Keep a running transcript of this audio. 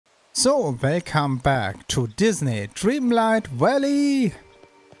So, welcome back to Disney Dreamlight Valley!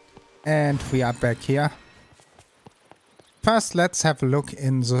 And we are back here. First, let's have a look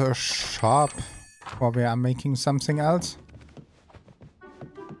in the shop, where we are making something else.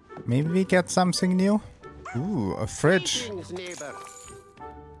 Maybe we get something new? Ooh, a fridge.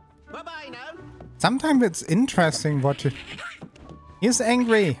 Sometimes it's interesting what you... He's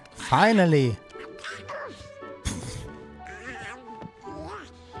angry! Finally!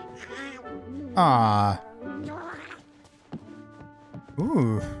 Ah.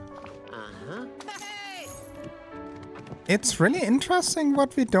 Ooh. It's really interesting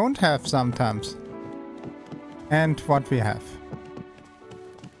what we don't have sometimes. And what we have.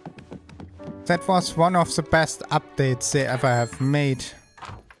 That was one of the best updates they ever have made.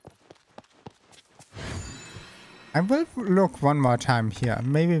 I will look one more time here.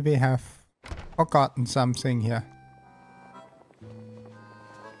 Maybe we have forgotten something here.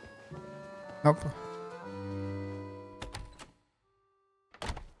 Nope.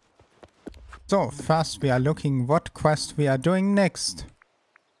 So, first we are looking what quest we are doing next.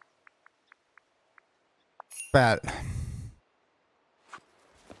 Belle.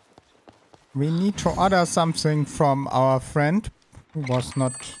 We need to order something from our friend who was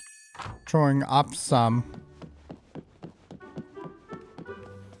not showing up some.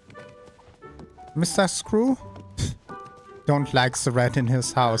 Mr. Scrooge? Don't like the rat in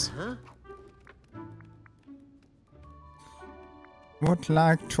his house. Would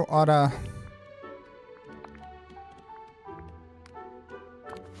like to order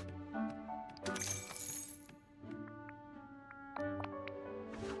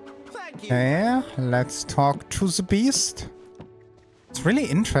okay, let's talk to the beast. It's really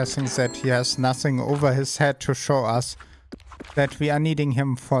interesting that he has nothing over his head to show us that we are needing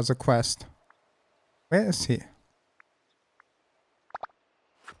him for the quest. Where is he?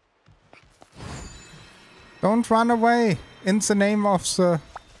 Don't run away! In the name of the...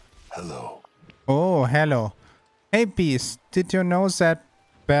 Hello. Oh, hello. Hey beast, did you know that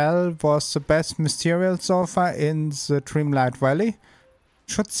Belle was the best mysterious so far in the Dreamlight Valley?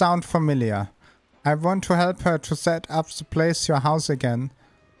 Should sound familiar. I want to help her to set up the place your house again.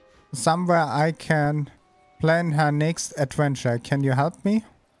 Somewhere I can plan her next adventure. Can you help me?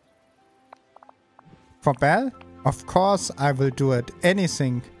 For Belle? Of course I will do it.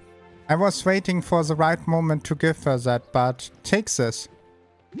 Anything. I was waiting for the right moment to give her that, but take this.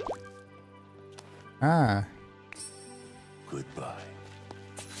 Ah. Goodbye.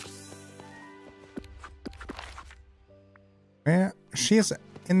 Yeah, she is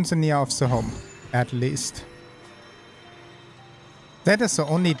in the near of the home, at least. That is the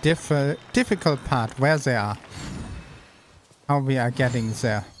only difficult part, where they are. How we are getting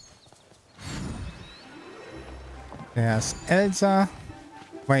there. There's Elsa.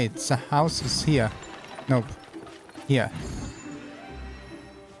 Wait, the house is here. Nope. Here.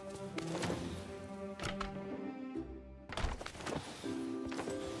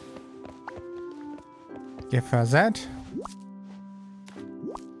 Give her that.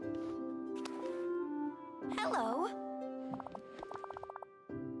 Hello.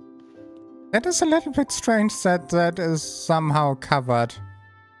 That is a little bit strange that that is somehow covered.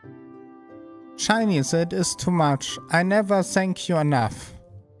 Shiny, it is too much. I never thank you enough.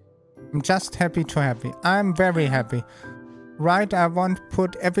 I'm just happy to happy. I'm very happy. Right, I want to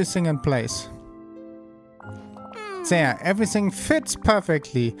put everything in place. There, everything fits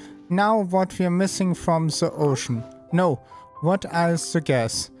perfectly. Now what we are missing from the ocean. No, what I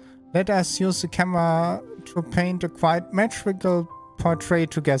suggest. Let us use the camera to paint a quite magical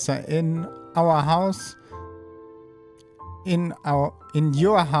portrait together in our house. In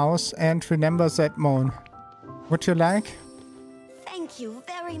your house, and remember that moan. Would you like? Thank you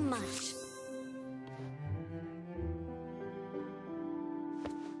very much.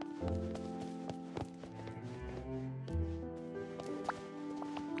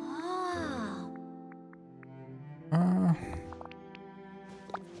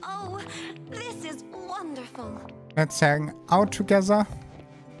 Oh, this is wonderful. Let's hang out together.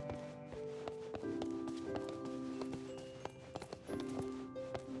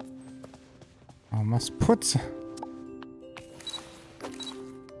 I must put...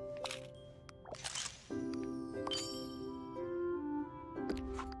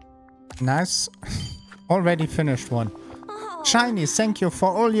 Nice. Already finished one. Oh. Shiny, thank you for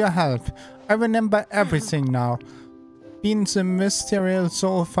all your help. I remember everything now. Been the mysterious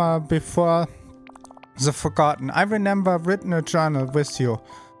so far before the forgotten. I remember written a journal with you.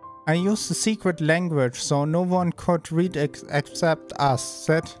 I used the secret language so no one could read except us.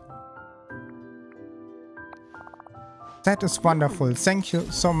 That That is wonderful. Thank you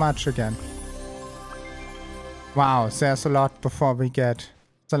so much again. Wow, there's a lot before we get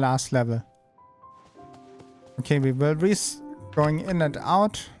the last level. Okay, we will risk going in and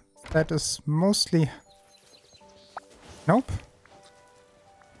out. That is mostly... Nope.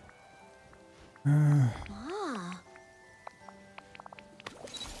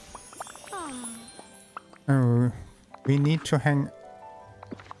 Oh, we need to hang...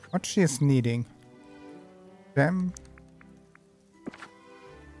 What she is needing? Them.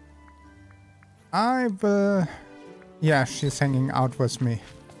 I will... Yeah, she's hanging out with me.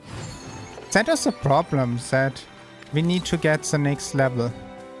 That is a problem, that we need to get the next level.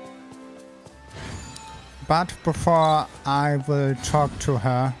 But before I will talk to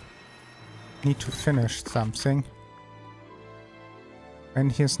her, need to finish something. When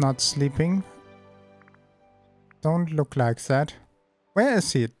he's not sleeping. Don't look like that. Where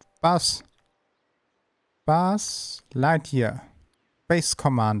is he? Buzz. Buzz Lightyear. Base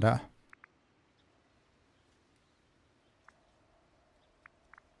Commander.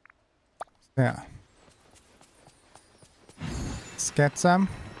 There. Let's get them.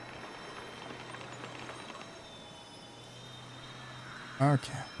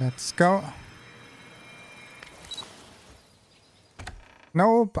 Okay, let's go.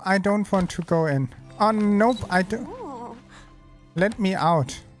 Nope, I don't want to go in. Oh, nope, I don't. Let me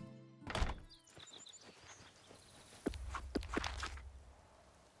out.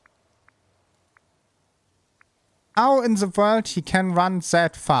 How in the world he can run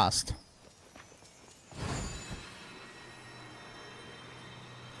that fast?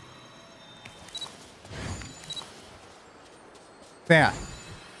 There.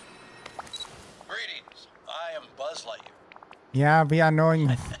 Greetings. I am Buzz Lightyear. Yeah, we are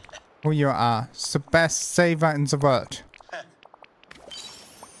knowing who you are. The best saver in the world.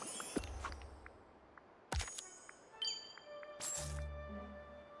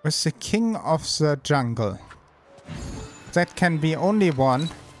 With the king of the jungle. That can be only one.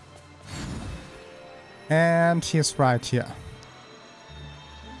 And he's right here.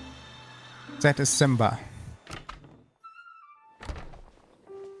 That is Simba.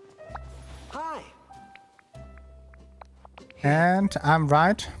 Hi. And I'm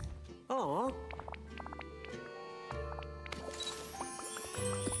right. Oh.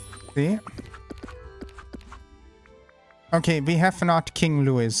 See? Okay, we have not King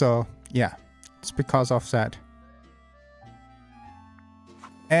Louis, so yeah, it's because of that.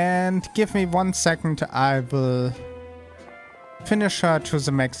 And give me 1 second, I will finish her to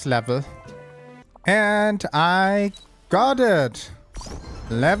the max level. And I got it!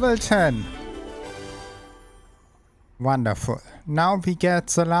 Level 10. Wonderful. Now we get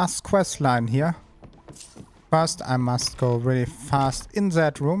the last quest line here. First, I must go really fast in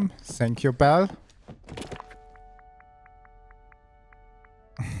that room. Thank you, Belle.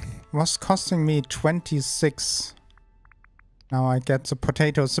 Was costing me 26. Now I get the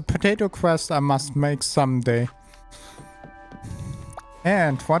potatoes. The potato quest I must make someday.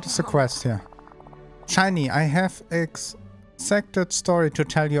 And what is the quest here? Shiny, I have exacted story to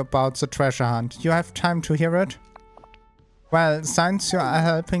tell you about the treasure hunt. You have time to hear it? Well, since you are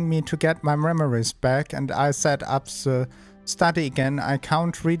helping me to get my memories back and I set up the study again, I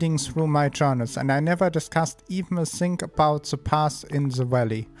count reading through my journals and I never discussed even a thing about the past in the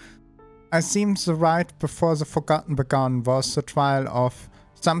valley. I seem the right before the Forgotten began was the trial of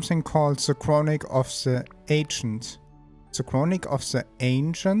something called the Chronic of the Ancients. The Chronic of the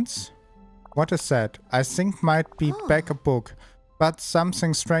Ancients? What is that? I think might be back a book, but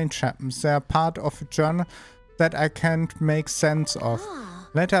something strange happens. They are part of a journal that I can't make sense of.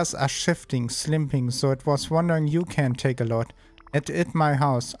 Letters are shifting, slipping, so it was wondering you can take a lot. At my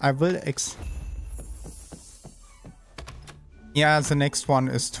house, I will Yeah, the next one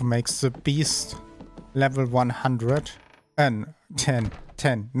is to make the beast level 100.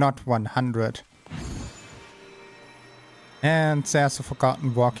 10, not 100. And there's a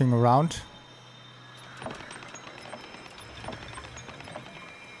Forgotten walking around.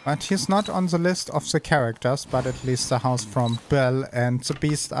 But he's not on the list of the characters, but at least the house from Belle and the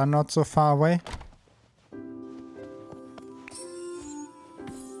beast are not so far away.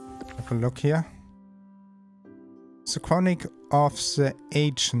 Have a look here. The Chronic of the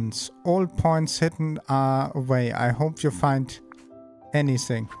Ancients. All points hidden are away. I hope you find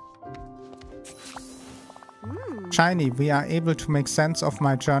anything. Shiny, we are able to make sense of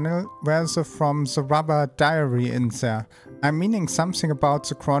my journal. Where's the from the rubber diary in there? I'm meaning something about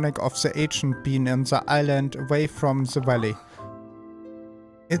the Chronic of the Ancient being in the island away from the valley.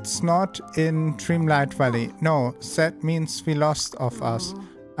 It's not in Dreamlight Valley. No, that means we lost of us.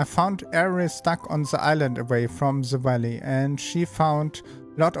 I found Ariel stuck on the island away from the valley, and she found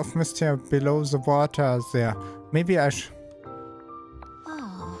a lot of mystery below the water there. Maybe I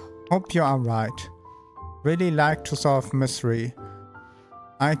hope you are right. Really like to solve mystery.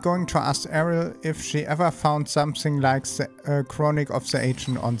 I'm going to ask Ariel if she ever found something like the Chronic of the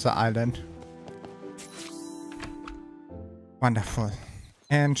Ancient on the island. Wonderful.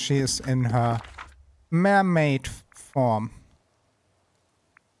 And she is in her mermaid form.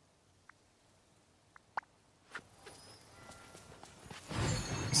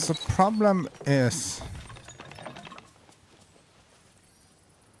 The problem is...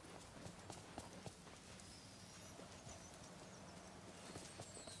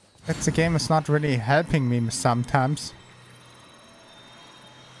 that the game is not really helping me sometimes.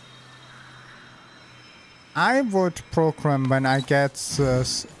 I would program when I get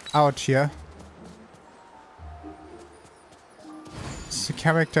this out here. The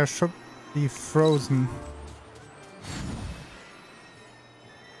character should be frozen.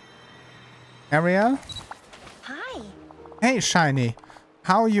 Ariel? Hi. Hey, Shiny.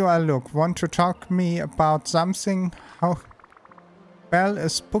 How you are look? Want to talk to me about something? How... Belle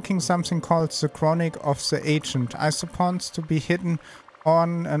is booking something called the Chronic of the Ancient. I suppose to be hidden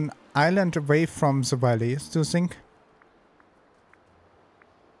on an island away from the valley. Do you think?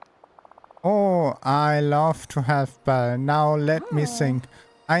 Oh, I love to help Belle. Now let me think.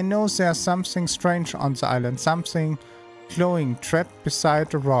 I know there's something strange on the island. Something glowing trapped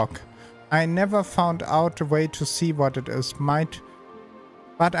beside a rock. I never found out a way to see what it is.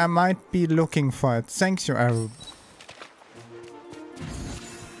 But I might be looking for it. Thank you, Ariel.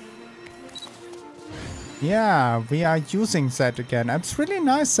 Yeah, we are using that again. It's really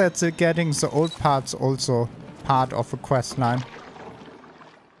nice that they're getting the old parts also part of a quest line.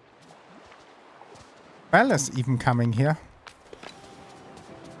 Belle is even coming here.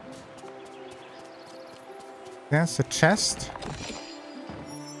 There's a chest.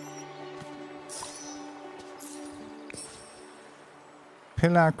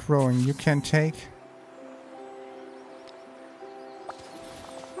 Pillar growing, you can take.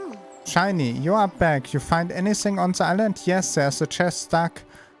 Shiny, you are back. You find anything on the island? Yes, there's a chest stuck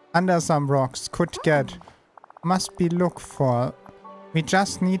under some rocks. Could get. Must be looked for. We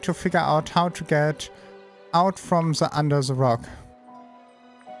just need to figure out how to get out from under the rock.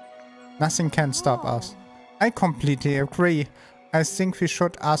 Nothing can stop us. I completely agree. I think we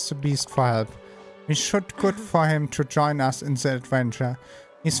should ask the beast for help. We should good for him to join us in the adventure.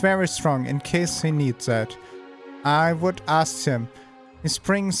 He's very strong in case he needs that. I would ask him. He's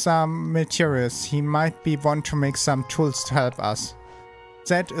bringing some materials. He might be want to make some tools to help us.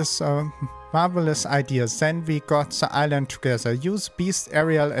 That is a marvelous idea. Then we got the island together. Use Beast,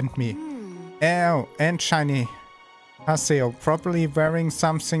 Ariel and me. Oh, and Shinyhaseo. Probably wearing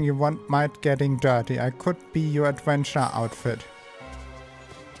something you want might getting dirty. I could be your adventure outfit.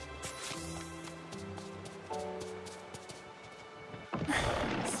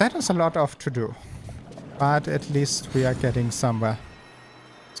 That is a lot of to do. But at least we are getting somewhere.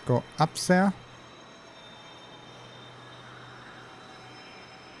 Go up there.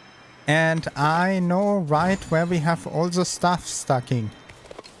 And I know right where we have all the stuff stacking.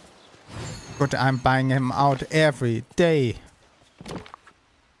 Good, I'm buying him out every day.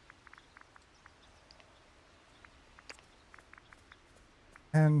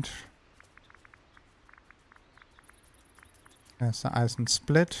 And there's the iron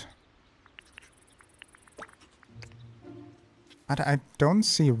split. But I don't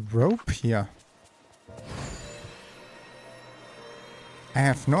see rope here. I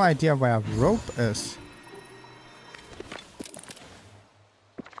have no idea where rope is.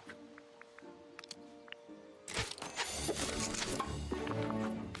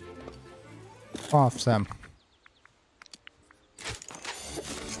 Four of them.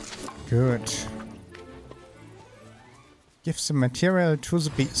 Good. Give the material to the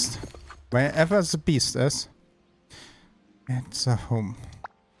beast. Wherever the beast is. It's a home.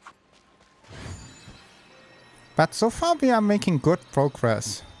 But so far we are making good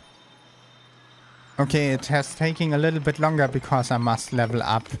progress. Okay, it has taken a little bit longer because I must level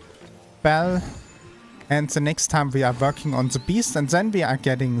up Belle. And the next time we are working on the beast and then we are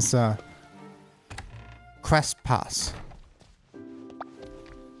getting the quest pass.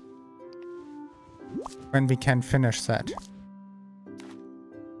 When we can finish that.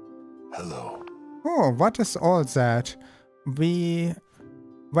 Hello. Oh, what is all that?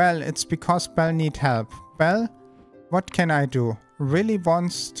 Well, it's because Belle need help. Belle, what can I do? Really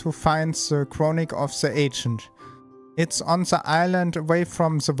wants to find the Chronic of the Ancient. It's on the island away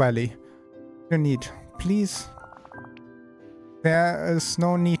from the valley. You need, please. There is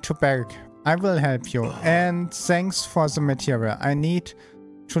no need to beg. I will help you. And thanks for the material. I need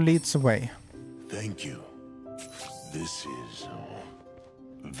to lead the way. Thank you. This is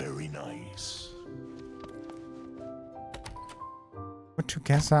very nice. Put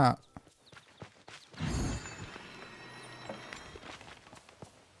together.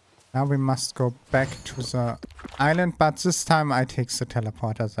 Now we must go back to the island, but this time I take the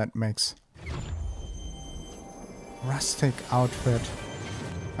teleporter. That makes rustic outfit.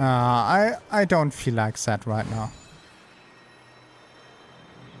 I don't feel like that right now.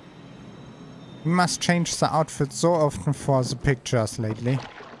 We must change the outfit so often for the pictures lately.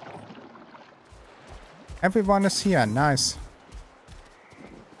 Everyone is here. Nice.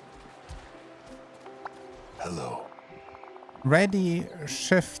 Hello. Ready,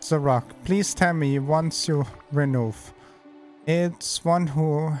 shift the rock. Please tell me once you remove. It's one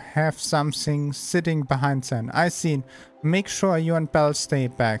who have something sitting behind them. I seen. Make sure you and Belle stay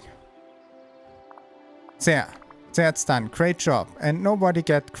back. There. That's done. Great job. And nobody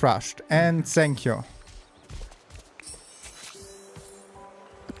get crushed. And thank you.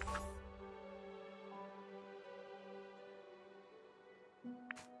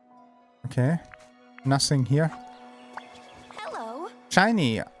 Okay. Nothing here. Hello.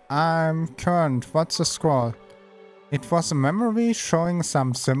 Shiny, I'm current. What's the scroll? It was a memory showing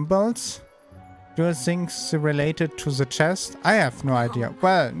some symbols. Do you think it's related to the chest? I have no idea.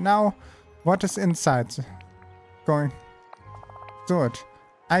 Well, now, what is inside? Going. Do it.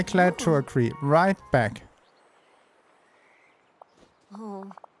 I glad to agree. Right back.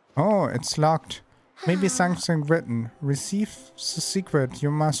 Oh, it's locked. Maybe something written. Receive the secret. You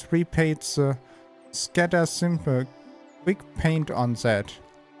must repaint the scatter symbol. Quick paint on that.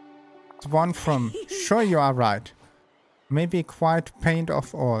 The one from... Sure you are right. Maybe quite paint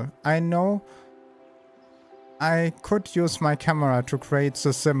of all. I know I could use my camera to create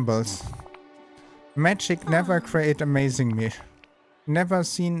the symbols. Magic never create amazing me. Never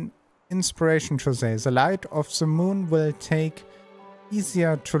seen inspiration to say. The light of the moon will take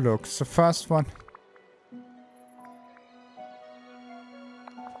easier to look. The first one.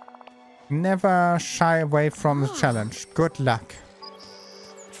 Never shy away from the challenge. Good luck.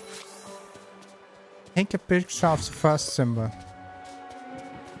 Take a picture of the first symbol.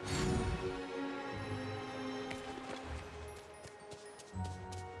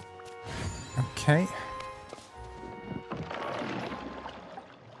 Okay.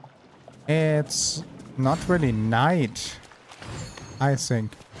 It's not really night, I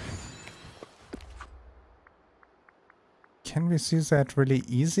think. Can we see that really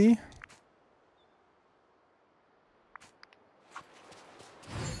easy?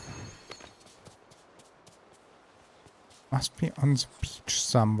 Must be on the beach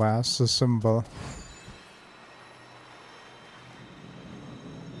somewhere, the symbol.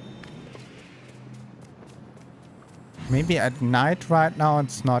 Maybe at night right now.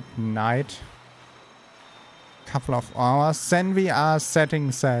 It's not night. Couple of hours. Then we are setting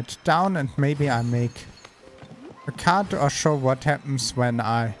that down and maybe I make a card or show what happens when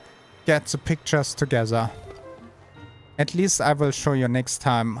I get the pictures together. At least I will show you next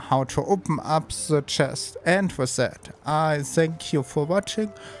time how to open up the chest. And with that, I thank you for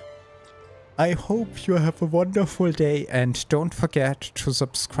watching. I hope you have a wonderful day and don't forget to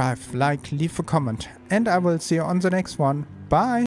subscribe, like, leave a comment. And I will see you on the next one. Bye!